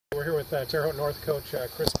We're here with Terre Haute North coach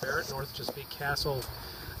Chris Barrett. North just beat Castle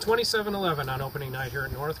 27-11 on opening night here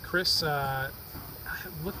at North. Chris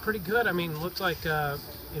looked pretty good. I mean, looked like it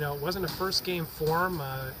wasn't a first game form.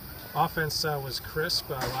 Offense was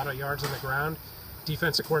crisp, a lot of yards on the ground.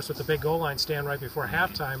 Defense, of course, with the big goal line stand right before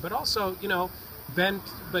halftime, but also bent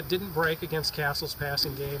but didn't break against Castle's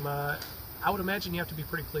passing game. I would imagine you have to be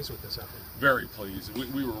pretty pleased with this effort. Very pleased.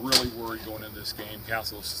 We were really worried going into this game.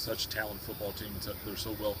 Castle is such a talented football team. They're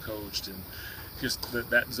so well coached, and just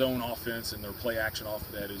that zone offense and their play action off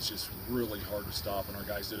of that is just really hard to stop, and our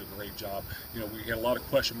guys did a great job. We had a lot of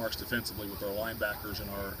question marks defensively with our linebackers and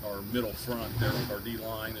our middle front there with our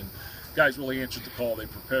D-line, and guys really answered the call. They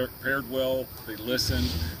prepared well, they listened,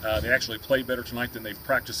 they actually played better tonight than they've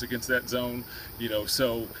practiced against that zone. And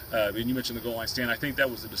you mentioned the goal line stand. I think that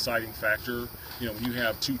was the deciding factor. When you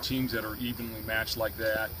have two teams that are evenly matched like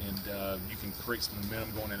that, and you can create some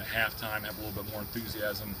momentum going into halftime, have a little bit more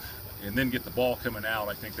enthusiasm, and then get the ball coming out,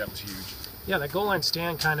 I think that was huge. Yeah, that goal line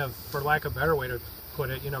stand kind of, for lack of a better way to put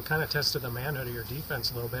it, kind of tested the manhood of your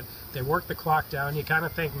defense a little bit. They worked the clock down. You kind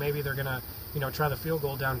of think maybe they're going to, try the field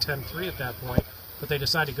goal down 10-3 at that point, but they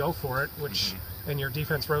decided to go for it, which, and your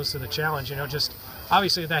defense rose to the challenge. Just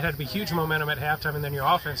obviously that had to be huge momentum at halftime, and then your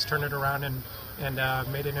offense turned it around and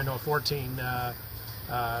made it into a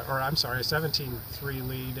 17-3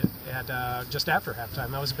 lead at just after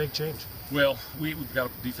halftime. That was a big change. Well, we've got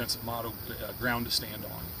a defensive motto, ground to stand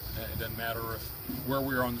on. It doesn't matter where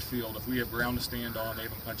we are on the field. If we have ground to stand on, they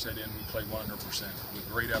haven't punched that in, we play 100% with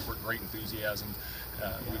great effort, great enthusiasm.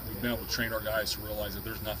 We've been able to train our guys to realize that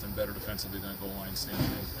there's nothing better defensively than a goal line stand.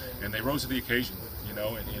 And they rose to the occasion,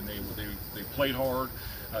 and they played hard,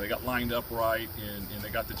 they got lined up right, and they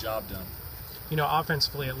got the job done.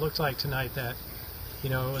 Offensively, it looked like tonight that it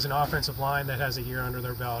was an offensive line that has a year under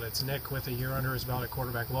their belt. It's Nick with a year under his belt at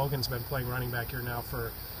quarterback. Logan's been playing running back here now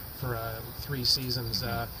for 3 seasons,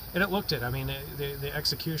 and it looked it. I mean, the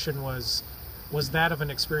execution was that of an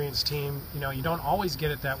experienced team. You don't always get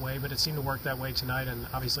it that way, but it seemed to work that way tonight, and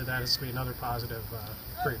obviously that has to be another positive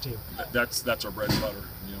for your team. That's our bread and butter.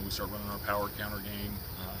 We start running our power counter game.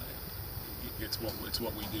 It's what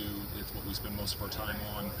we do. It's what we spend most of our time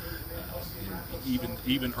on.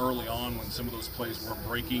 Even early on, when some of those plays weren't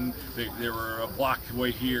breaking, they were a block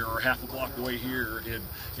away here or half a block away here.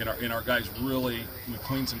 And our guys we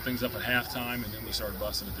cleaned some things up at halftime, and then we started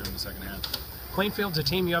busting it there in the second half. Plainfield's a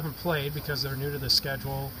team you haven't played because they're new to the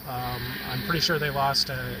schedule. I'm pretty sure they lost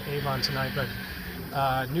to Avon tonight, but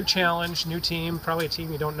new challenge, new team, probably a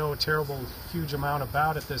team you don't know a huge amount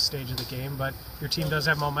about at this stage of the game, but your team does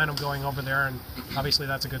have momentum going over there, and obviously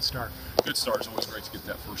that's a good start. Good start. It's always great to get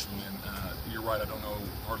that first win. You're right, I don't know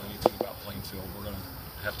hardly anything about Plainfield. We're going to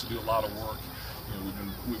have to do a lot of work.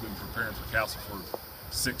 We've been preparing for Castle for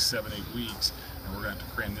 6, 7, 8 weeks, and we're going to have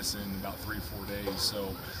to cram this in about 3 or 4 days.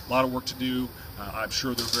 So a lot of work to do. I'm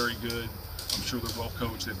sure they're very good. I'm sure they're well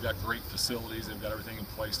coached. They've got great facilities. They've got everything in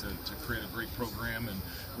place to create a great program, and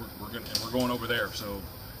we're going over there. So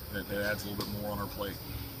that adds a little bit more on our plate.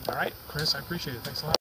 All right, Chris, I appreciate it. Thanks a lot.